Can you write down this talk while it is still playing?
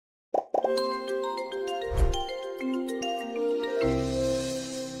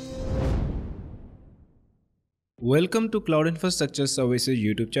Welcome to Cloud Infrastructure Services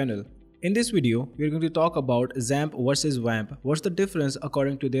YouTube channel. In this video, we are going to talk about XAMPP versus WAMP. What's the difference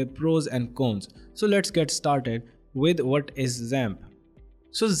according to their pros and cons? So let's get started with what is XAMPP.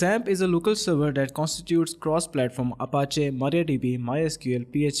 So XAMPP is a local server that constitutes cross-platform Apache, MariaDB, MySQL,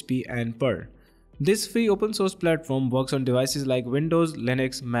 PHP and Perl. This free open source platform works on devices like Windows,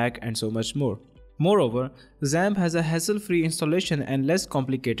 Linux, Mac and so much more. Moreover, XAMPP has a hassle-free installation and less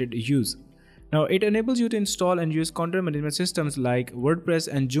complicated use. Now, it enables you to install and use content management systems like WordPress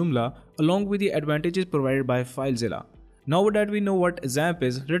and Joomla along with the advantages provided by FileZilla. Now that we know what XAMPP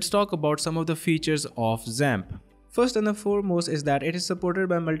is, let's talk about some of the features of XAMPP. First and the foremost is that it is supported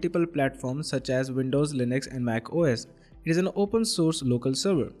by multiple platforms such as Windows, Linux and Mac OS. It is an open source local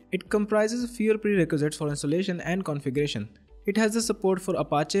server. It comprises fewer prerequisites for installation and configuration. It has the support for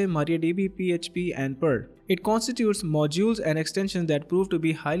Apache, MariaDB, PHP and Perl. It constitutes modules and extensions that prove to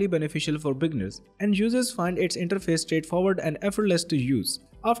be highly beneficial for beginners, and users find its interface straightforward and effortless to use.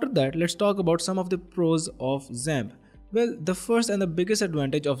 After that, let's talk about some of the pros of XAMPP. Well, the first and the biggest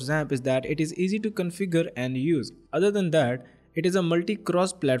advantage of XAMPP is that it is easy to configure and use. Other than that, it is a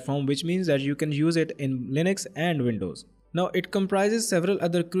multi-cross platform, which means that you can use it in Linux and Windows. Now, it comprises several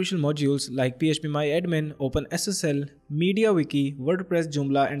other crucial modules like PHPMyAdmin, OpenSSL, MediaWiki, WordPress,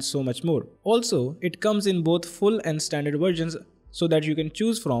 Joomla and so much more. Also, it comes in both full and standard versions so that you can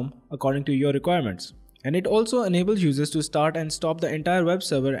choose from according to your requirements. And it also enables users to start and stop the entire web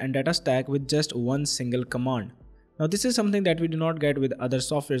server and data stack with just one single command. Now, this is something that we do not get with other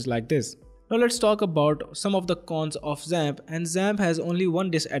softwares like this. Now let's talk about some of the cons of XAMPP, and XAMPP has only one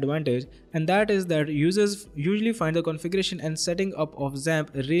disadvantage, and that is that users usually find the configuration and setting up of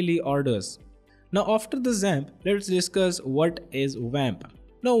XAMPP really arduous. Now after the XAMPP, let's discuss what is WAMP.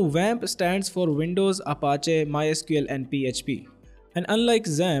 Now WAMP stands for Windows, Apache, MySQL and PHP. And unlike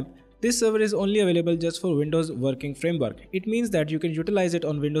XAMPP, this server is only available just for Windows working framework. It means that you can utilize it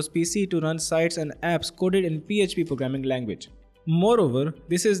on Windows PC to run sites and apps coded in PHP programming language. Moreover,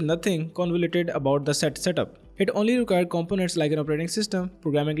 this is nothing convoluted about the setup. It only requires components like an operating system,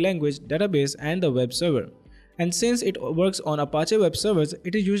 programming language, database and the web server. And since it works on Apache web servers,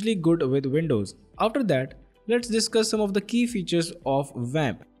 it is usually good with Windows. After that, let's discuss some of the key features of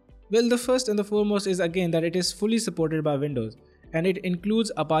WAMP. Well, the first and the foremost is again that it is fully supported by Windows, and it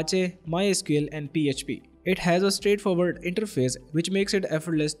includes Apache, MySQL and PHP. It has a straightforward interface which makes it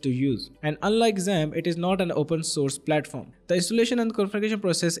effortless to use. And unlike XAMPP, it is not an open source platform. The installation and configuration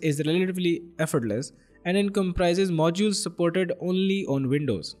process is relatively effortless, and it comprises modules supported only on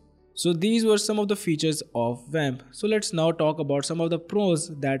Windows. So these were some of the features of WAMP. So let's now talk about some of the pros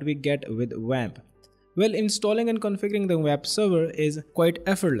that we get with WAMP. Well, installing and configuring the WAMP server is quite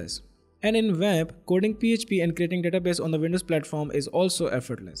effortless. And in WAMP, coding PHP and creating database on the Windows platform is also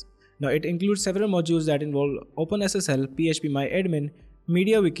effortless. Now it includes several modules that involve OpenSSL, PHPMyAdmin,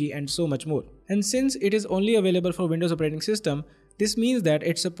 MediaWiki and so much more. And since it is only available for Windows operating system, this means that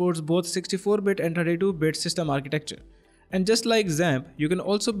it supports both 64-bit and 32-bit system architecture. And just like XAMPP, you can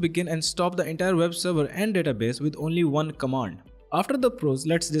also begin and stop the entire web server and database with only one command. After the pros,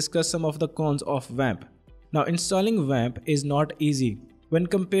 let's discuss some of the cons of WAMP. Now installing WAMP is not easy when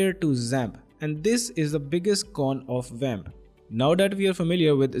compared to XAMPP, and this is the biggest con of WAMP. Now that we are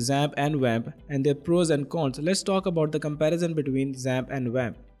familiar with XAMPP and WAMP and their pros and cons, let's talk about the comparison between XAMPP and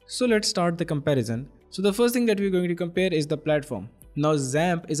WAMP. So let's start the comparison. So the first thing that we're going to compare is the platform. Now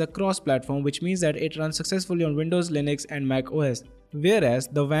XAMPP is a cross-platform, which means that it runs successfully on Windows, Linux and Mac OS, whereas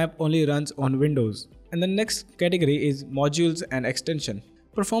the WAMP only runs on Windows. And the next category is modules and extension.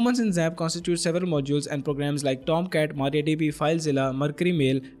 Performance in XAMPP constitutes several modules and programs like Tomcat, MariaDB, FileZilla, Mercury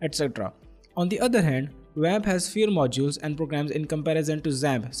Mail, etc. On the other hand, WAMP has fewer modules and programs in comparison to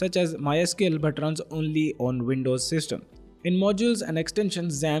XAMPP, such as MySQL, but runs only on Windows system. In modules and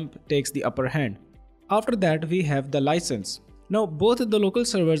extensions, XAMPP takes the upper hand. After that, we have the license. Now, both the local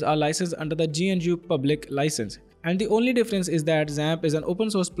servers are licensed under the GNU public license, and the only difference is that XAMPP is an open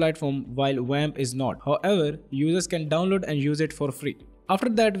source platform while WAMP is not. However, users can download and use it for free. After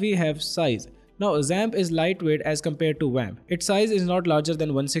that, we have size. Now XAMPP is lightweight as compared to WAMP. Its size is not larger than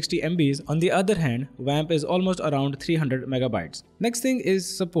 160 MBs. On the other hand, WAMP is almost around 300 megabytes. Next thing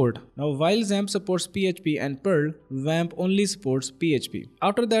is support. Now while XAMPP supports PHP and Perl, WAMP only supports PHP.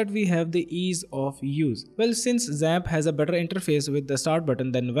 After that, we have the ease of use. Well, since XAMPP has a better interface with the start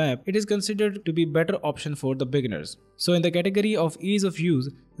button than WAMP, it is considered to be better option for the beginners. So in the category of ease of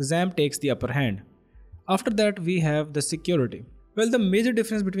use, XAMPP takes the upper hand. After that, we have the security. Well, the major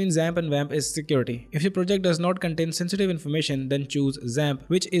difference between XAMPP and WAMP is security. If your project does not contain sensitive information, then choose XAMPP,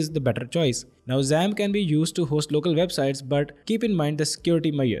 which is the better choice. Now, XAMPP can be used to host local websites, but keep in mind the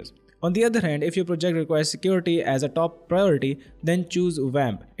security measures. On the other hand, if your project requires security as a top priority, then choose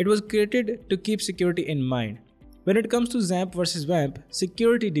WAMP. It was created to keep security in mind. When it comes to XAMPP versus WAMP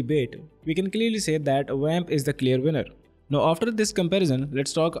security debate, we can clearly say that WAMP is the clear winner. Now, after this comparison,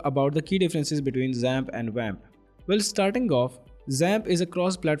 let's talk about the key differences between XAMPP and WAMP. Well, starting off, XAMPP is a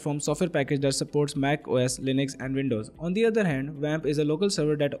cross-platform software package that supports Mac OS, Linux, and Windows. On the other hand, WAMP is a local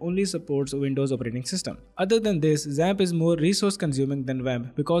server that only supports Windows operating system. Other than this, XAMPP is more resource-consuming than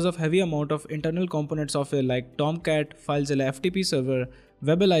WAMP because of heavy amount of internal component software like Tomcat, FileZilla FTP server,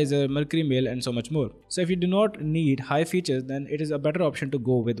 Webalizer, Mercury Mail, and so much more. So if you do not need high features, then it is a better option to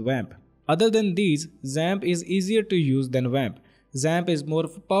go with WAMP. Other than these, XAMPP is easier to use than WAMP. XAMPP is more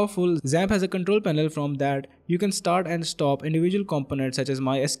powerful. XAMPP has a control panel from that you can start and stop individual components such as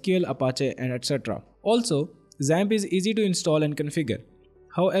MySQL, Apache, and etc. Also, XAMPP is easy to install and configure.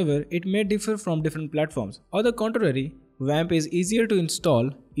 However, it may differ from different platforms. On the contrary, WAMP is easier to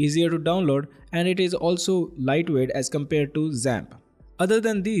install, easier to download, and it is also lightweight as compared to XAMPP. Other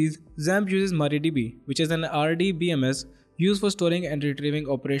than these, XAMPP uses MariaDB, which is an RDBMS used for storing and retrieving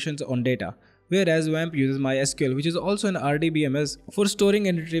operations on data, whereas WAMP uses MySQL, which is also an RDBMS for storing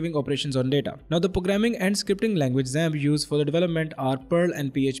and retrieving operations on data. Now, the programming and scripting language XAMPP uses for the development are Perl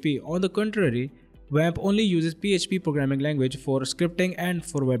and PHP. On the contrary, WAMP only uses PHP programming language for scripting and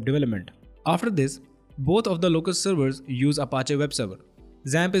for web development. After this, both of the local servers use Apache Web Server.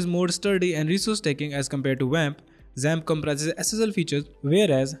 XAMPP is more sturdy and resource-taking as compared to WAMP. XAMPP comprises SSL features,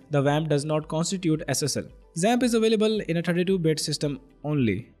 whereas the WAMP does not constitute SSL. XAMPP is available in a 32-bit system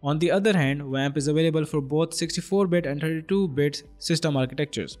only. On the other hand, WAMP is available for both 64-bit and 32-bit system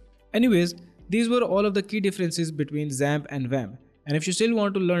architectures. Anyways, these were all of the key differences between XAMPP and WAMP. And if you still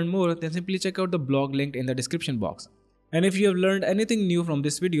want to learn more, then simply check out the blog linked in the description box. And if you have learned anything new from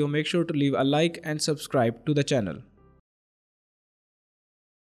this video, make sure to leave a like and subscribe to the channel.